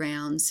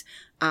backgrounds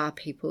are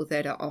people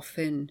that are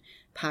often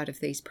part of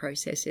these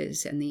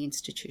processes and the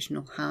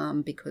institutional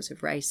harm because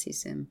of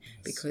racism,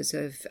 because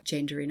of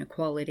gender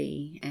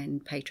inequality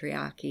and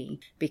patriarchy,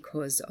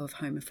 because of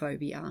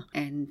homophobia,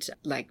 and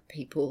like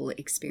people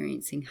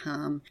experiencing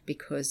harm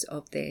because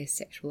of their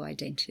sexual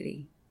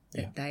identity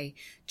that they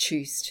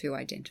choose to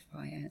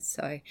identify as.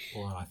 So,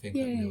 well, and I think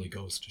that really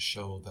goes to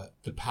show that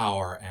the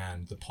power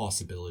and the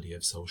possibility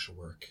of social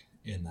work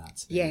in that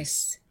space.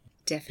 Yes,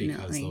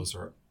 definitely. Because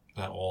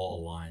that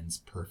all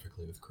aligns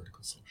perfectly with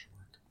critical social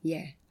work.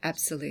 Yeah,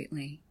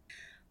 absolutely.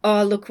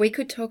 Oh, look, we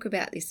could talk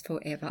about this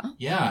forever.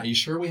 Yeah, are you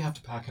sure we have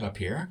to pack it up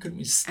here? Couldn't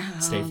we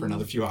stay for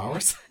another few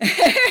hours?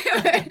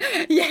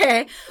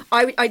 Yeah,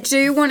 I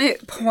do want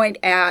to point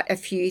out a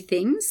few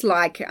things.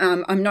 Like,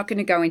 I'm not going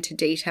to go into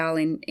detail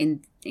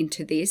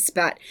into this,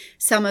 but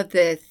some of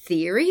the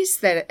theories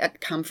that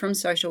come from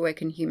social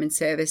work and human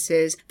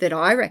services that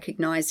I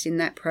recognised in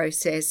that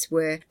process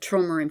were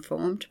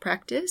trauma-informed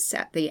practice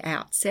at the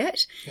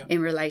outset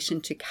in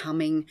relation to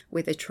coming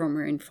with a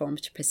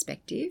trauma-informed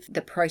perspective.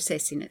 The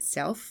process in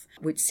itself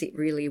would sit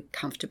really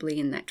comfortably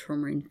in that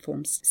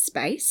trauma-informed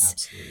space.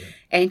 Absolutely.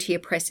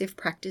 Anti-oppressive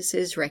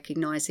practices,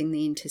 recognising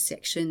the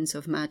intersections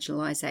of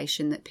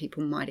marginalisation that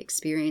people might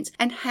experience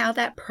and how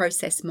that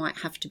process might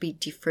have to be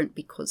different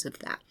because of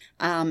that.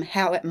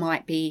 How it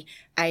might be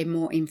a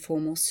more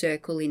informal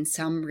circle in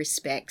some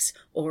respects,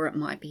 or it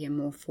might be a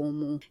more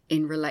formal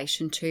in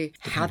relation to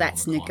how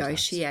that's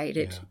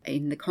negotiated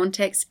in the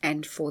context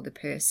and for the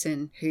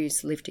person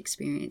whose lived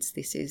experience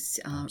this is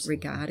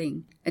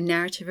regarding. A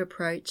narrative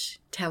approach,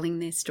 telling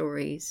their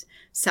stories,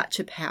 such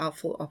a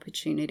powerful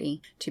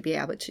opportunity to be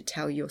able to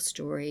tell your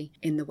story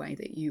in the way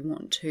that you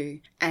want to,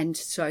 and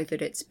so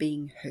that it's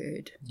being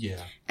heard.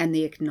 Yeah. And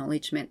the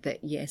acknowledgement that,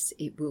 yes,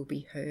 it will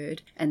be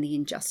heard, and the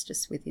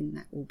injustice within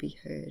that will be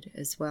heard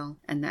as well.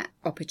 And that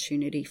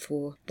opportunity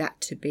for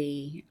that to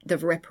be the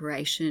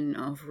reparation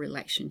of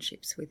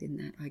relationships within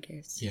that, I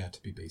guess. Yeah,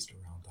 to be based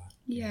around that.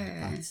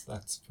 Yeah.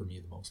 That's for me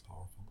the most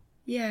powerful.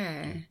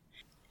 Yeah.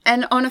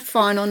 And on a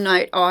final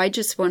note, I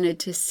just wanted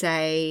to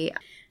say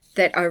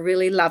that I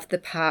really loved the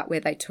part where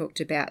they talked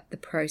about the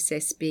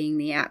process being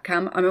the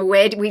outcome. I'm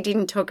aware we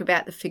didn't talk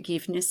about the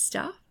forgiveness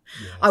stuff.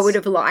 Yes. I would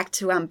have liked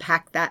to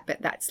unpack that,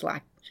 but that's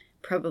like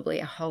probably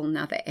a whole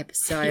nother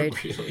episode.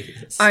 It really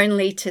is.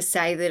 Only to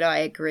say that I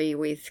agree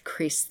with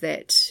Chris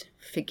that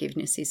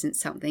forgiveness isn't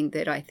something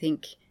that I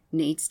think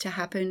needs to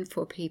happen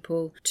for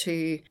people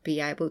to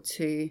be able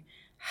to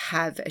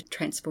have a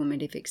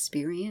transformative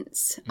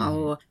experience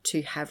or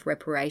to have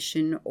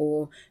reparation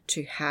or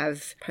to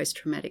have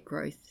post-traumatic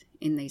growth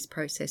in these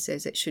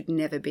processes. It should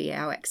never be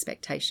our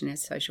expectation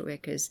as social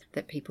workers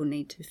that people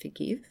need to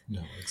forgive.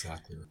 No,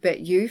 exactly.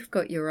 But you've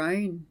got your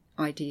own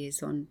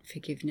ideas on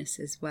forgiveness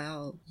as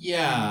well.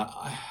 Yeah,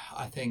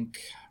 I think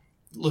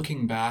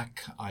looking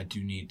back, I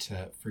do need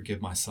to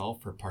forgive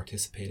myself for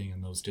participating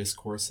in those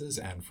discourses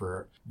and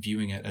for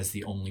viewing it as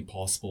the only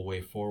possible way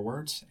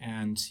forward.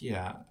 And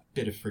a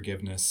bit of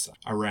forgiveness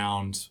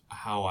around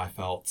how I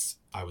felt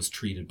I was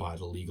treated by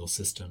the legal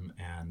system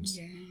and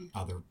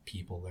other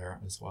people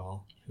there as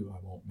well, who I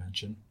won't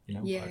mention,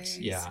 Yes,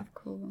 but of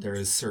course. there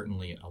is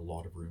certainly a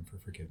lot of room for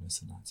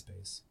forgiveness in that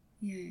space.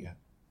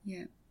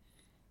 Yeah.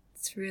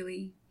 It's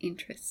really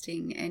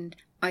interesting. And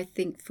I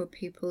think for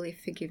people,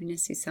 if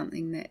forgiveness is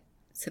something that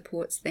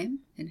supports them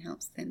and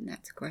helps them,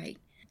 that's great.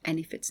 And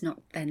if it's not,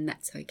 then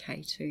that's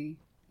okay too.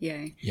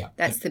 Yeah.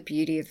 That's the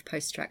beauty of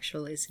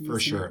post-structuralism. For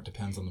sure. It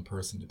depends on the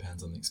person,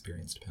 depends on the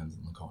experience, depends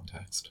on the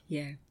context.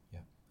 Yeah.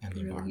 And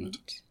the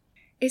environment.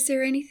 Is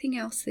there anything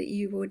else that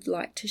you would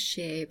like to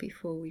share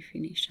before we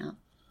finish up?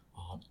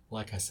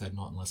 Like I said,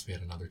 not unless we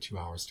had another 2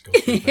 hours to go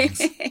through things.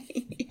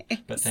 Yes.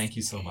 But thank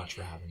you so much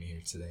for having me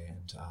here today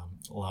and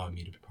allowing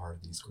me to be part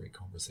of these great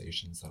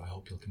conversations that I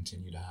hope you'll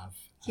continue to have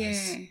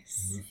as we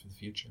move for the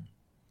future.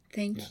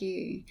 Thank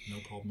you. No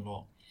problem at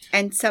all.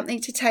 And something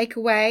to take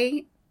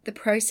away, the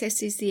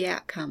process is the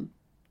outcome.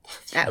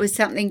 That was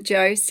something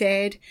Joe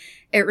said.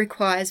 It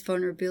requires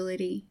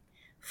vulnerability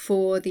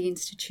for the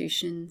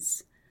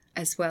institutions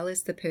as well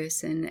as the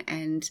person.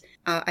 And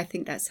I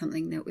think that's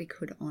something that we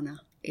could honour,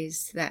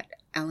 is that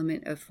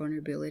element of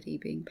vulnerability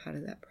being part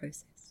of that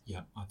process.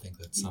 Yeah, I think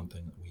that's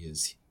something that we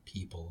as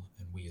people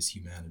and we as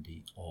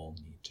humanity all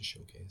need to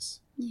showcase.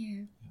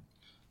 Yeah.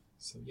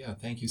 So,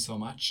 thank you so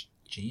much,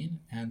 Jean,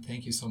 and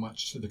thank you so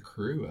much to the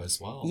crew as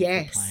well for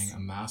playing a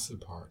massive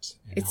part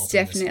in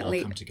helping this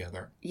all come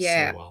together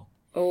so well.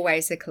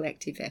 Always a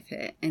collective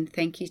effort. And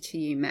thank you to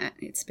you, Matt.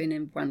 It's been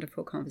a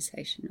wonderful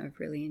conversation. I've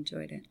really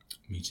enjoyed it.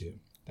 Me too.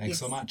 Thanks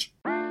so much.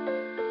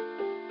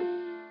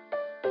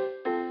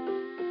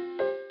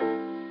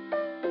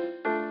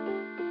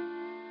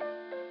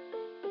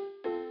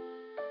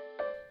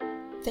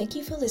 Thank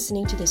you for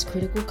listening to this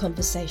critical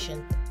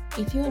conversation.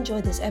 If you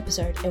enjoyed this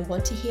episode and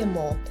want to hear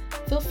more,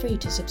 feel free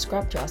to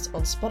subscribe to us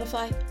on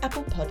Spotify,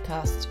 Apple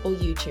Podcasts, or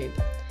YouTube.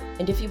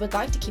 And if you would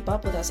like to keep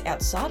up with us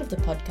outside of the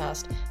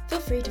podcast, feel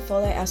free to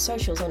follow our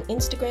socials on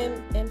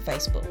Instagram and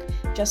Facebook.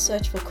 Just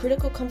search for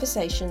Critical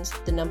Conversations,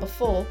 the number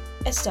 4,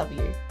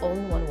 SW, all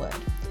in one word.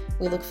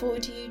 We look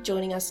forward to you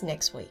joining us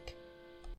next week.